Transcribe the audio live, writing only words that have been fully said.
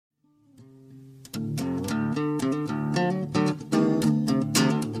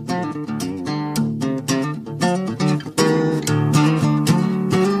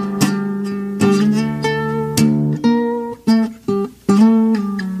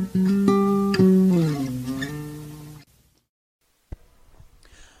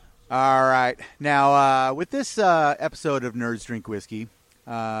right. Now, with this episode of Nerds Drink Whiskey,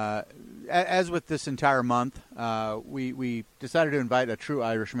 as with this entire month, we decided to invite a true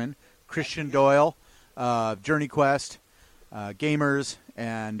Irishman, Christian Doyle, Journey Quest, Gamers,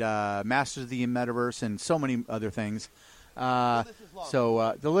 and Masters of the Metaverse, and so many other things. The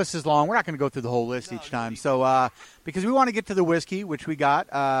list is long. We're not going to go through the whole list each time. So, because we want to get to the whiskey, which we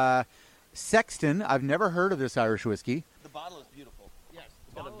got. Sexton, I've never heard of this Irish whiskey. The bottle is beautiful. Yes,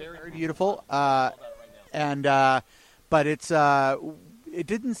 it's got a very beautiful. But it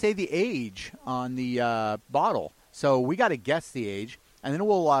didn't say the age on the bottle, so we got to guess the age, and then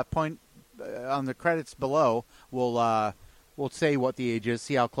we'll point on the credits below. We'll say what the age is,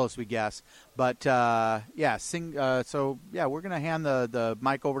 see how close we guess. But we're gonna hand the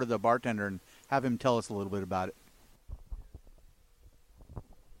mic over to the bartender and have him tell us a little bit about it.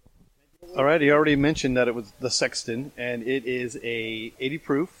 All right, he already mentioned that it was the Sexton, and it is a 80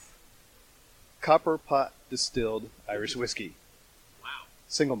 proof copper pot distilled Irish whiskey. Wow.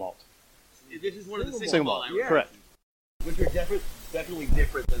 Single malt. This is one of the Single malt. Irish Correct. Which are definitely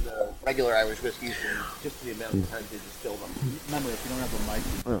different than the regular Irish whiskeys, and just the amount of time they distill them. Remember, if you don't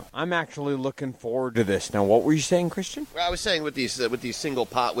have a mic. I'm actually looking forward to this. Now, what were you saying, Christian? Well, I was saying with these single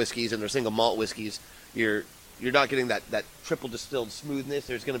pot whiskeys and their single malt whiskeys, you're not getting that triple distilled smoothness.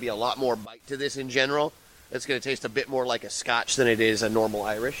 There's going to be a lot more bite to this in general. It's going to taste a bit more like a Scotch than it is a normal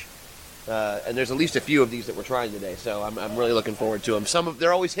Irish. And there's at least a few of these that we're trying today, so I'm really looking forward to them.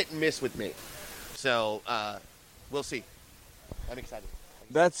 They're always hit and miss with me, so we'll see. I'm excited.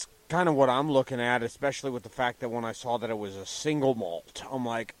 That's kind of what I'm looking at, especially with the fact that when I saw that it was a single malt, I'm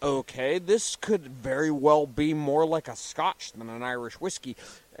like, okay, this could very well be more like a Scotch than an Irish whiskey.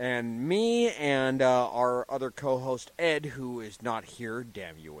 And me and our other co-host, Ed, who is not here,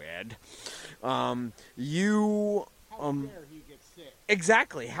 damn you, Ed, How dare he get sick?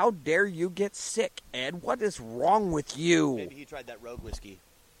 Exactly. How dare you get sick, Ed? What is wrong with you? Maybe he tried that Rogue whiskey.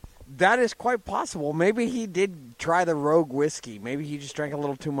 That is quite possible. Maybe he did try the Rogue whiskey. Maybe he just drank a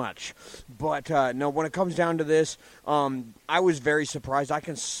little too much. But, no, when it comes down to this, I was very surprised. I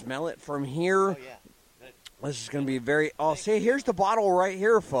can smell it from here. Oh, yeah. This is going to be very... Oh, see, here's the bottle right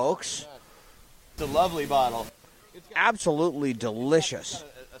here, folks. It's a lovely bottle. Absolutely delicious. It's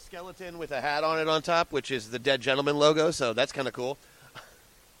got a skeleton with a hat on it on top, which is the Dead Gentleman logo, so that's kind of cool.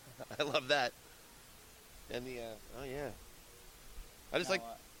 I love that. And the... I just like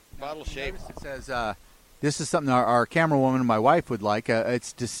bottle shape. It says, this is something our camera woman and my wife would like.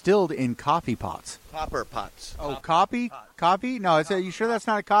 It's distilled in coffee pots. Copper pots. Oh, coffee? Pot. Coffee? No, are you sure that's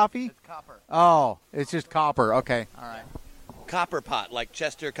not a coffee? It's copper. Oh, it's just copper. Okay. All right. Copper pot, like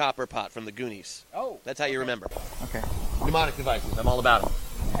Chester Copper Pot from the Goonies. Oh. That's how you remember. Okay. Mnemonic devices. I'm all about them.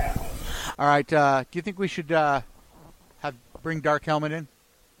 All right. Do you think we should bring Dark Helmet in?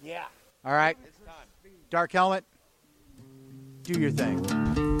 Yeah. All right. It's time. Dark Helmet, do your thing.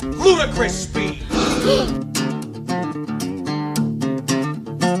 Ludicrous speed.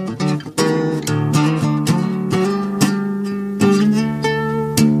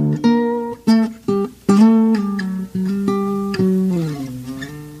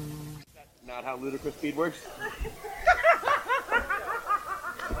 Not how ludicrous speed works.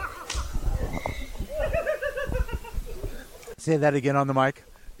 Say that again on the mic.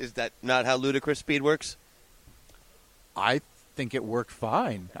 Is that not how ludicrous speed works? I think it worked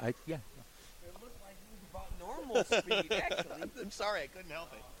fine. Yeah. It looked like he was about normal speed, actually. I'm sorry, I couldn't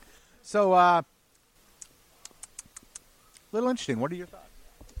help it. So, little interesting. What are your thoughts?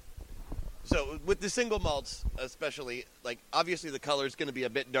 So with the single malts, especially, like obviously the color is going to be a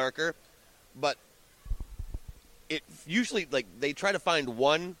bit darker, but it usually like they try to find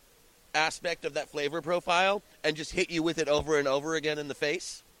one aspect of that flavor profile and just hit you with it over and over again in the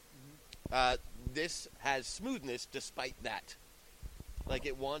face. This has smoothness despite that. Like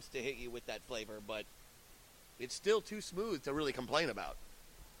it wants to hit you with that flavor, but it's still too smooth to really complain about.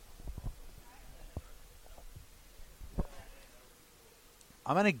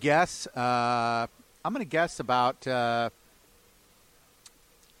 I'm gonna guess. About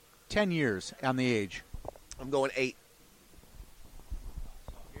 10 years on the age. I'm going 8.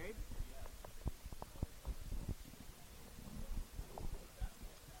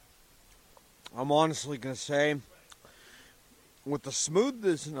 I'm honestly going to say, with the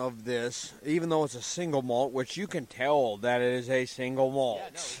smoothness of this, even though it's a single malt, which you can tell that it is a single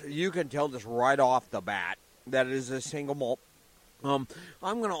malt. You can tell just right off the bat that it is a single malt. I'm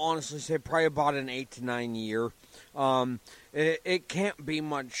going to honestly say probably about an 8 to 9 year. It can't be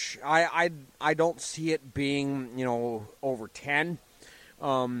much. I don't see it being, over 10.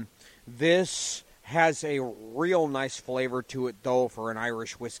 This Has a real nice flavor to it, though, for an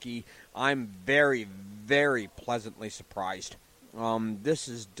Irish whiskey. I'm very, very pleasantly surprised. This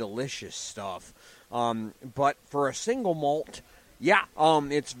is delicious stuff. But for a single malt, yeah,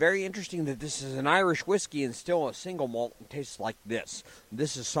 it's very interesting that this is an Irish whiskey and still a single malt and tastes like this.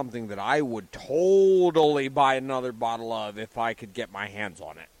 This is something that I would totally buy another bottle of if I could get my hands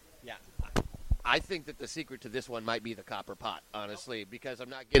on it. Yeah. I think that the secret to this one might be the copper pot, honestly, because I'm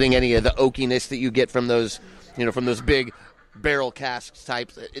not getting any of the oakiness that you get from those, from those big barrel casks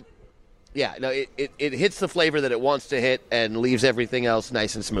types. It hits the flavor that it wants to hit and leaves everything else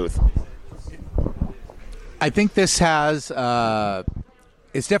nice and smooth. I think this has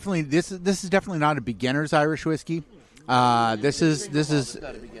it's definitely this is definitely not a beginner's Irish whiskey. This is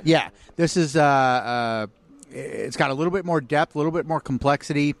it's got a little bit more depth, a little bit more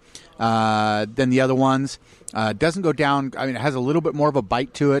complexity than the other ones. Doesn't go down. I mean, it has a little bit more of a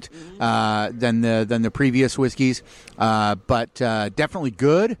bite to it than the previous whiskeys, but definitely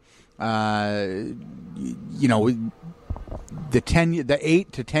good. The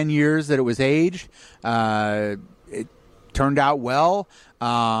 8 to 10 years that it was aged, it turned out well.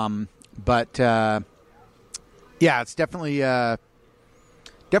 But it's definitely a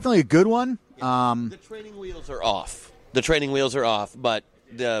good one. The training wheels are off. But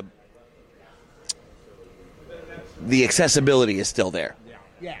the accessibility is still there.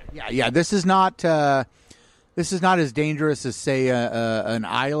 Yeah. This is not as dangerous as, say, an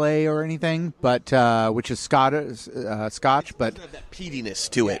Islay or anything, but which is Scotch. But that peatiness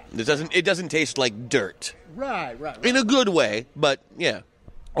to it. It doesn't taste like dirt. Right. In a good way, but yeah.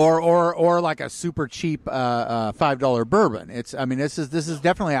 Or like a super cheap $5 bourbon. This is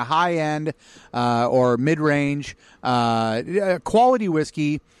definitely a high end or mid range quality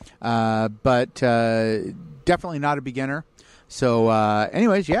whiskey, but definitely not a beginner. So,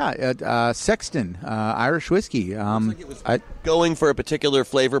 Sexton Irish whiskey. Looks like it was going for a particular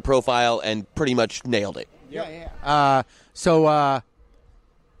flavor profile and pretty much nailed it. Yeah. So, how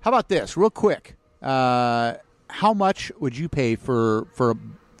about this, real quick? How much would you pay for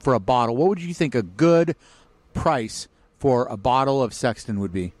a bottle? What would you think a good price for a bottle of Sexton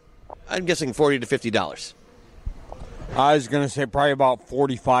would be? I'm guessing $40 to $50. I was going to say probably about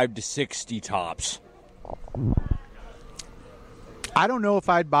 45 to 60 tops. I don't know if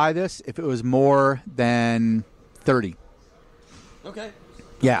I'd buy this if it was more than 30. Okay.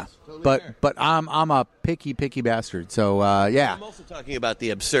 Yeah, Totally fair. but I'm a picky bastard. So yeah. I'm also talking about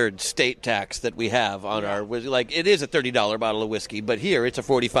the absurd state tax that we have on our whiskey. Like, it is a $30 bottle of whiskey, but here it's a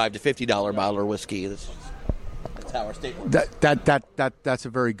 $45 to $50 bottle of whiskey. That's how our state works. That's a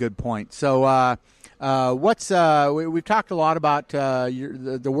very good point. So we've talked a lot about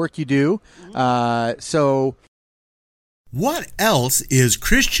the work you do. So what else is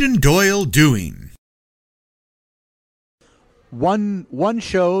Christian Doyle doing? One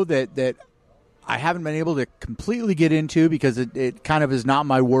show that I haven't been able to completely get into because it kind of is not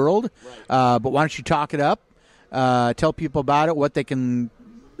my world. Right. But why don't you talk it up? Tell people about it, what they can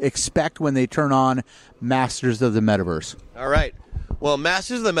expect when they turn on Masters of the Metaverse. All right. Well,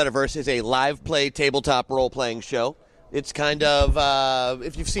 Masters of the Metaverse is a live play tabletop role-playing show. It's kind of,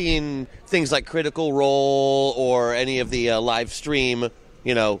 if you've seen things like Critical Role or any of the live stream,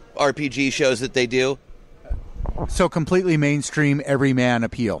 RPG shows that they do. So completely mainstream, everyman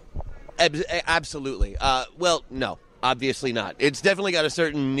appeal. Absolutely. Well, no, obviously not. It's definitely got a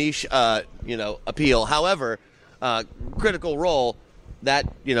certain niche, appeal. However, Critical Role, that,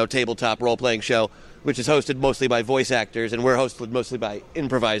 tabletop role-playing show, which is hosted mostly by voice actors, and we're hosted mostly by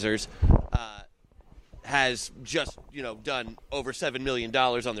improvisers, has just, done over $7 million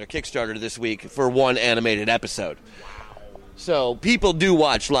on their Kickstarter this week for one animated episode. So people do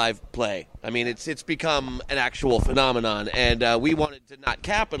watch live play. I mean, it's become an actual phenomenon, and we wanted to not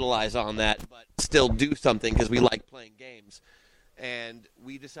capitalize on that, but still do something because we like playing games. And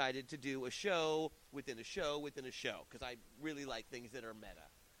we decided to do a show within a show within a show because I really like things that are meta.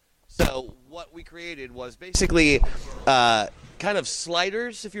 So what we created was basically kind of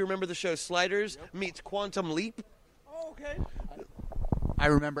Sliders, if you remember the show Sliders, meets Quantum Leap. Oh, okay. I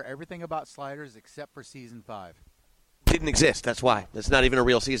remember everything about Sliders except for season 5. Didn't exist. That's why. That's not even a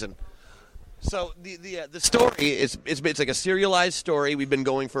real season. So the story is it's like a serialized story. We've been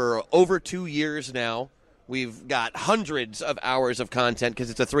going for over 2 years now. We've got hundreds of hours of content because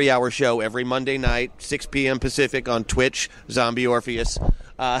it's a 3-hour show every Monday night, 6 p.m. Pacific on Twitch, Zombie Orpheus.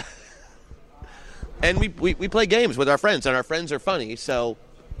 And we play games with our friends, and our friends are funny, so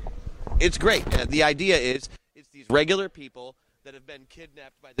it's great. The idea is it's these regular people that have been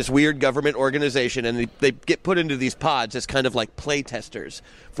kidnapped by this weird government organization, and they get put into these pods as kind of like play testers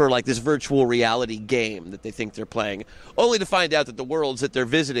for like this virtual reality game that they think they're playing, only to find out that the worlds that they're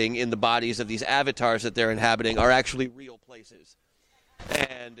visiting in the bodies of these avatars that they're inhabiting are actually real places.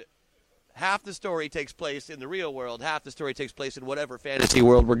 And half the story takes place in the real world, half the story takes place in whatever fantasy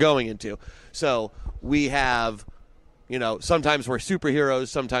world we're going into. So we have, sometimes we're superheroes,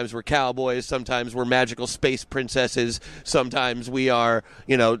 sometimes we're cowboys, sometimes we're magical space princesses, sometimes we are,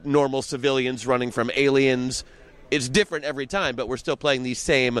 normal civilians running from aliens. It's different every time, but we're still playing these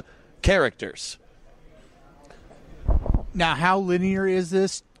same characters. Now, how linear is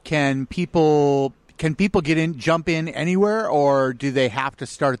this? Can people jump in anywhere, or do they have to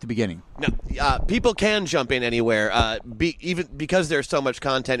start at the beginning? No, people can jump in anywhere, even because there's so much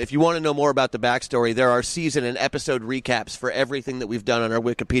content. If you want to know more about the backstory, there are season and episode recaps for everything that we've done on our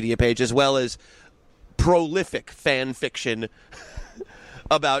Wikipedia page, as well as prolific fan fiction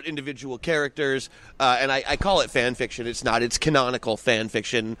about individual characters. And I call it fan fiction. It's not. It's canonical fan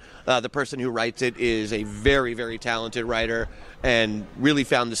fiction. The person who writes it is a very, very talented writer and really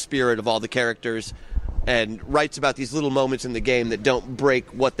found the spirit of all the characters, and writes about these little moments in the game that don't break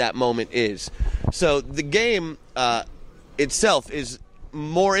what that moment is. So the game itself is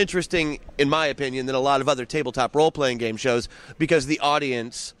more interesting, in my opinion, than a lot of other tabletop role-playing game shows, because the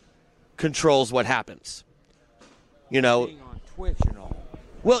audience controls what happens. Being on Twitch and all.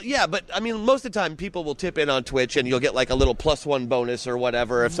 Well, yeah, but, most of the time people will tip in on Twitch and you'll get like a little +1 bonus or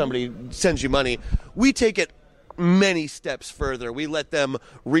whatever if somebody sends you money. We take it many steps further. We let them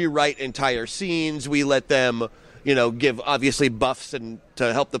rewrite entire scenes. We let them, give obviously buffs and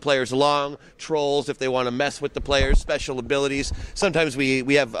to help the players along, trolls if they want to mess with the players, special abilities. Sometimes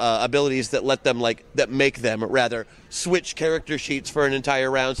we have abilities that make them switch character sheets for an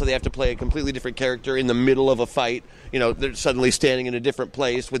entire round, so they have to play a completely different character in the middle of a fight. They're suddenly standing in a different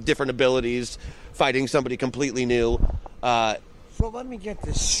place with different abilities, fighting somebody completely new. So let me get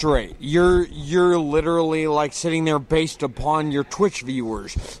this straight. You're literally like sitting there based upon your Twitch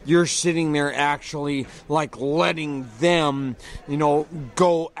viewers. You're sitting there actually like letting them,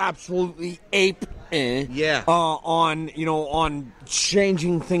 go absolutely ape on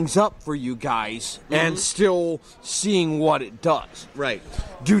changing things up for you guys and still seeing what it does. Right.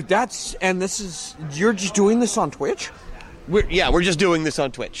 Dude, you're just doing this on Twitch? We're just doing this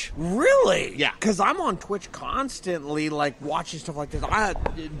on Twitch. Really? Yeah. Because I'm on Twitch constantly, like, watching stuff like this.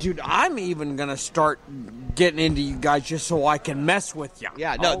 I'm even going to start getting into you guys just so I can mess with you.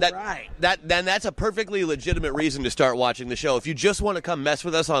 Yeah, no, that's a perfectly legitimate reason to start watching the show. If you just want to come mess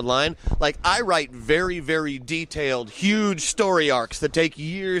with us online, like, I write very, very detailed, huge story arcs that take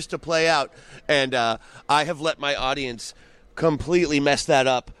years to play out, and I have let my audience completely mess that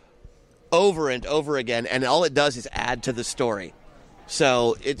up over and over again, and all it does is add to the story.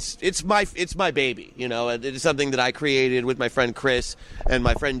 So it's my baby, It is something that I created with my friend Chris, and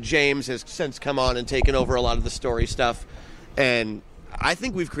my friend James has since come on and taken over a lot of the story stuff, and I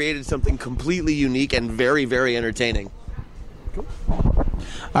think we've created something completely unique and very, very entertaining. Cool. All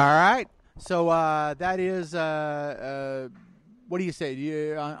right, so that is what do you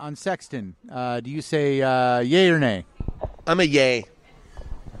say on Sexton? Do you say yay or nay? I'm a yay.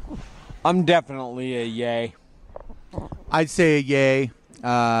 I'm definitely a yay. I'd say a yay,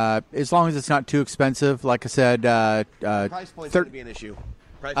 as long as it's not too expensive. Like I said, price point's going to be an issue.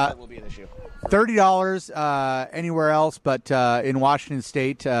 Price point will be an issue. $30 anywhere else, but in Washington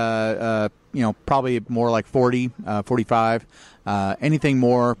State, probably more like 40, 45. Anything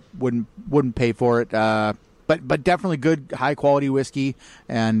more wouldn't pay for it. But definitely good, high quality whiskey,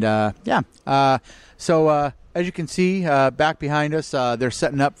 and So as you can see, back behind us, they're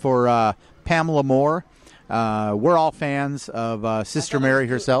setting up for Pamela Moore. We're all fans of Sister Mary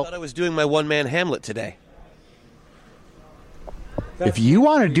herself. I thought I was doing my one-man Hamlet today. If you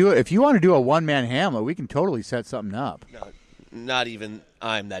want to do a one-man Hamlet, we can totally set something up. No, not even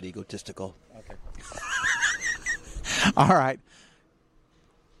I'm that egotistical. Okay. All right.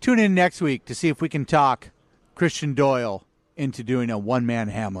 Tune in next week to see if we can talk Christian Doyle into doing a one-man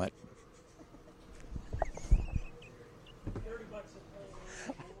Hamlet.